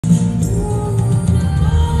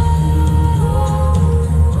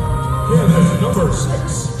Number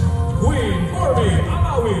 6, Queen Barbie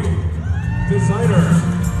Alawi. Designer,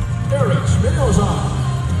 Eric Mendoza.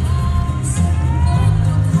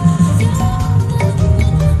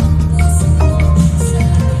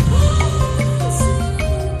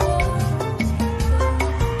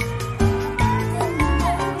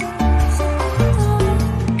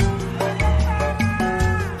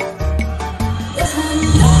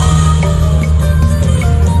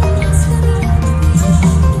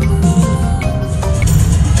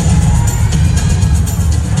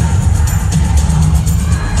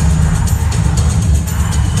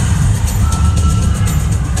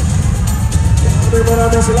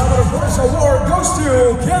 Maraming salamat. Of course, award goes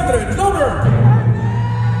to candidate number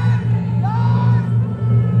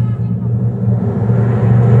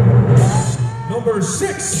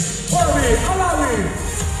 6, Barbie Alawi.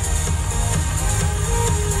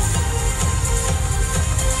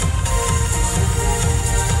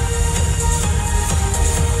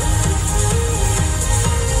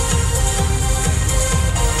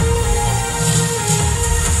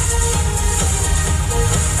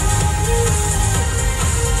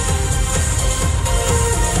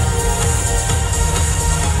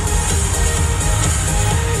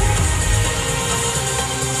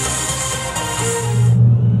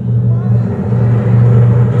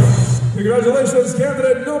 Congratulations,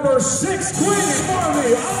 candidate number 6, Queen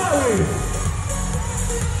Barbie Alawi.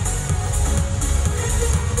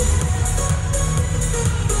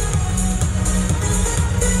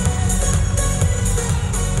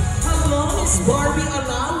 Hello, Miss Barbie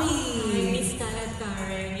Alawi. Hi, Miss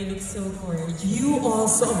Karen. You look so gorgeous. You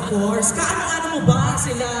also, of course. Kaano-ano mo ba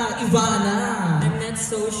sila, Ivana? I'm not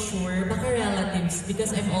so sure. Baka relatives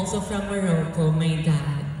because I'm also from Morocco, my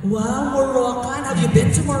dad. Wow, Moroccan. Have you been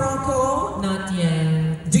to Morocco? Not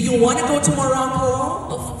yet. Do you want to go to Morocco?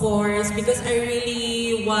 Of course, because I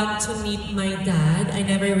really want to meet my dad. I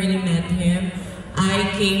never really met him. I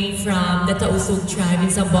came from the Tausug tribe in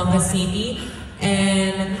Zamboanga City,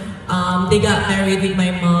 and they got married with my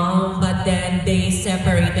mom, but then they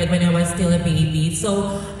separated when I was still a baby.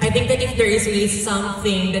 So I think that if there is really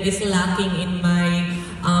something that is lacking in my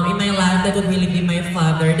life, that would really be my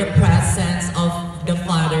father, the presence of the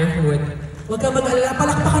fatherhood. Huwag kang mag-alala,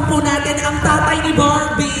 palakpakan po natin ang tatay ni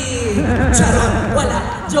Barbie! Charot! Wala!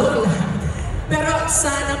 Joke lang. Pero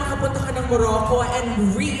sana makapunta ka ng Morocco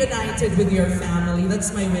and reunited with your family.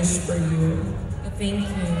 That's my wish for you. Thank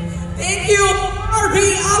you. Thank you,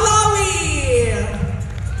 Barbie Alawi!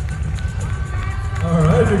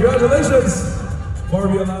 Alright, congratulations,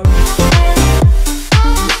 Barbie Alawi.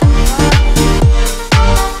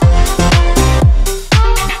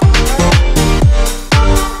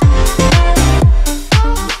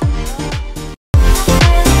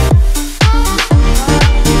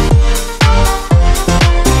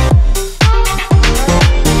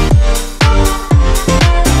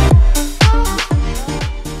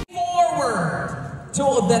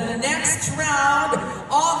 To the next round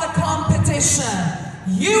of the competition.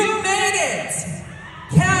 You made it!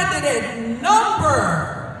 Candidate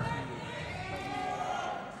number...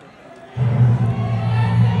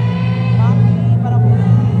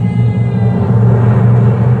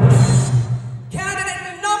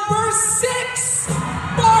 Candidate number 6,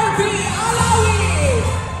 Barbie Alawi!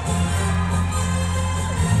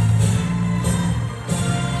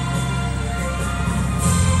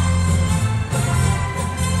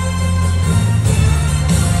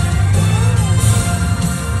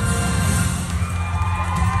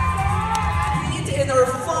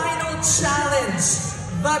 Challenge,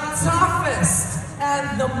 the toughest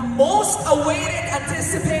and the most awaited,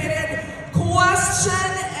 anticipated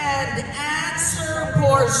question and answer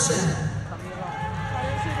portion.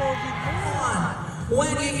 Come on. When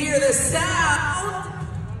you hear the sound,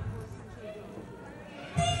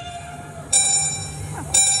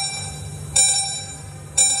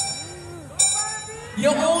 you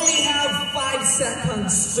only have 5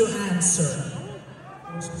 seconds to answer.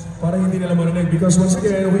 Para hindi nila marinig, because once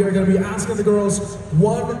again, we are going to be asking the girls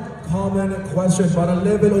one common question para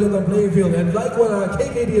level ulit ang playing field. And like what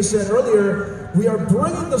KKD has said earlier, we are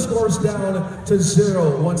bringing the scores down to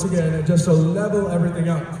 0 once again, just to level everything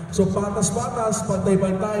up. So patas-patas,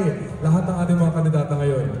 pantay-pantay, lahat ng ating mga kandidata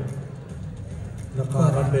ngayon.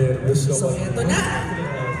 Nakaka-nervous so eto na.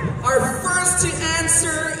 Our first to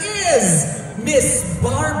answer is Miss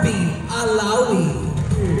Barbie Alawi.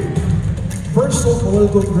 First of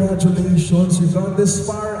all, congratulations. You got this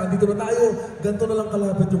far. Andito na tayo. Ganito na lang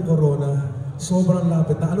kalapit yung corona. Sobrang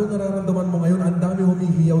lapit na. Anong nararamdaman mo ngayon? Ang dami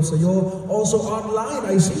humihiyaw sa'yo. Also online,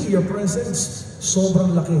 I see your presence.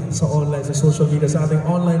 Sobrang laki sa online, sa social media, sa ating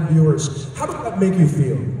online viewers. How did that make you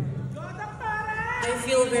feel?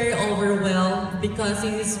 very overwhelmed because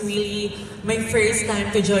it is really my first time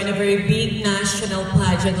to join a very big national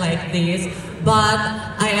pageant like this. But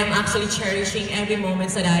I am actually cherishing every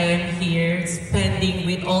moment that I am here, spending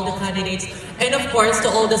with all the candidates. And of course, to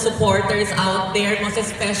all the supporters out there, most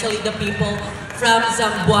especially the people from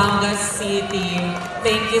Zamboanga City.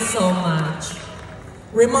 Thank you so much.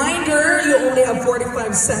 Reminder, you only have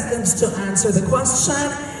 45 seconds to answer the question.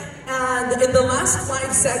 And in the last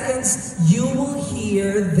 5 seconds, you will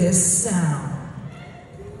hear this sound.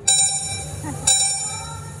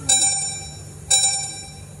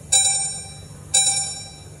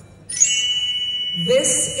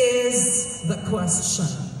 This is the question.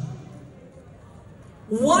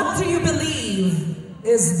 What do you believe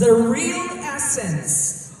is the real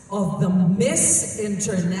essence of the Miss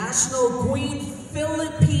International Queen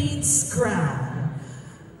Philippines crown?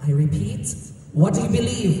 I repeat, what do you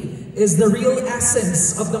believe is the real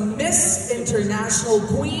essence of the Miss International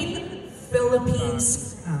Queen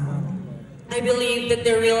Philippines crown? I believe that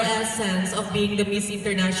the real essence of being the Miss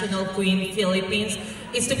International Queen Philippines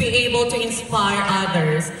is to be able to inspire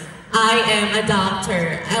others. I am a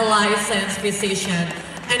doctor, a licensed physician,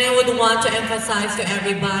 and I would want to emphasize to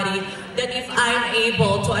everybody that if I'm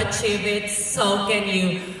able to achieve it, so can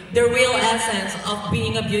you. The real essence of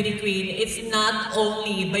being a beauty queen is not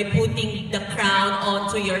only by putting the crown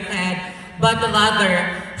onto your head, but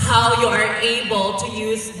rather how you are able to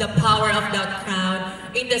use the power of that crown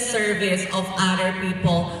in the service of other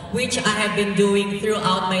people, which I have been doing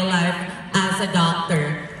throughout my life as a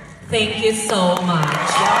doctor. Thank you so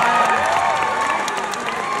much.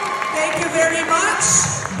 Thank you very much,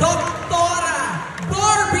 Doctora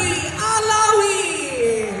Barbie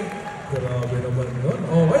Alawi. Grabe naman nun.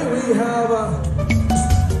 Okay, we have...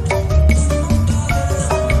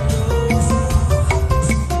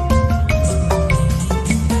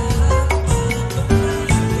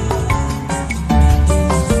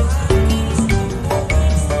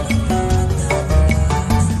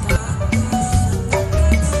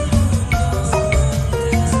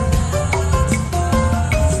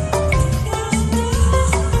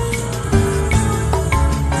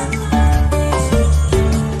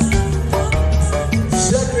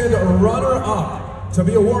 runner-up to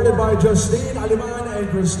be awarded by Justine Aliman and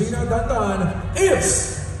Christina Dantan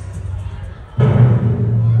is...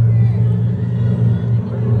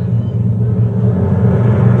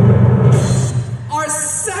 Our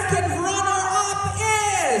second runner-up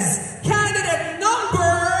is candidate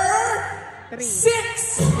number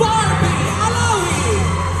 6.